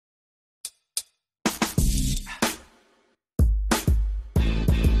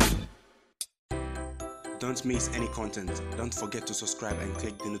Don't miss any content. Don't forget to subscribe and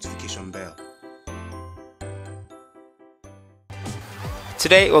click the notification bell.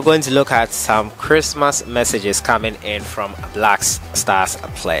 Today we're going to look at some Christmas messages coming in from Black Stars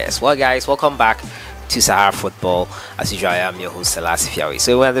players. Well guys, welcome back to Sahara Football. As usual, I am your host sellssi.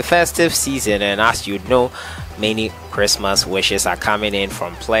 So we're in the festive season, and as you know, many Christmas wishes are coming in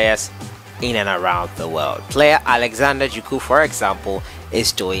from players in and around the world. Player Alexander GHANAIAN, for example,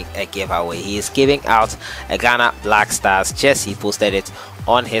 is doing a giveaway. He is giving out a Ghana Black Stars jersey. He posted it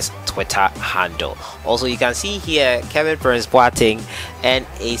on his Twitter handle. Also, you can see here Kevin Prince Boateng, an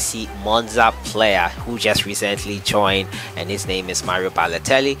AC Monza player who just recently joined, and his name is Mario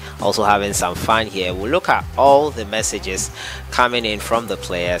Balotelli, also having some fun here. We'll look at all the messages coming in from the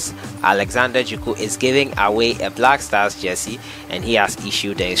players. Alexander GHANAIAN is giving away a Black Stars jersey, and he has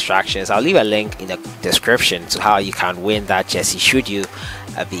issued the instructions. I'll leave a link in the description to how you can win that jersey should you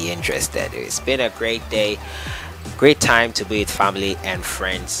be interested. It's been a great day, great time to be with family and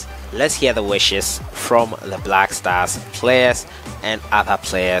friends. Let's hear the wishes from the Black Stars players and other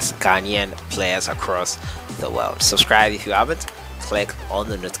players, Ghanaian players across the world. Subscribe if you haven't. Click on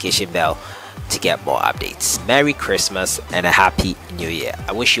the notification bell to get more updates. Merry Christmas and a Happy New Year.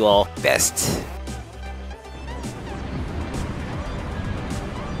 I wish you all the best.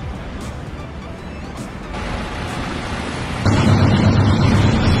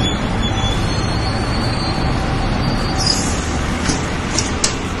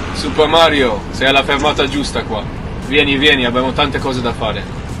 Super Mario, sei alla fermata giusta qua. Vieni, vieni, abbiamo tante cose da fare.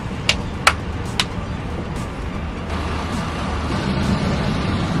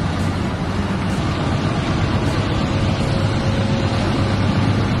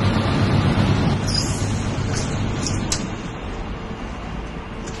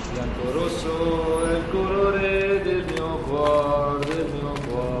 Bianco rosso è il colore del mio cuore, del mio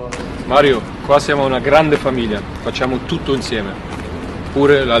cuore. Mario, qua siamo una grande famiglia, facciamo tutto insieme.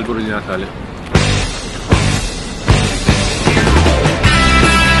 Pure l'albero di Natale.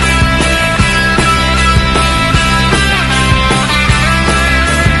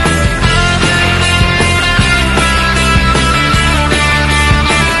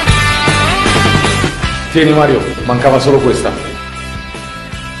 Tieni Mario, mancava solo questa.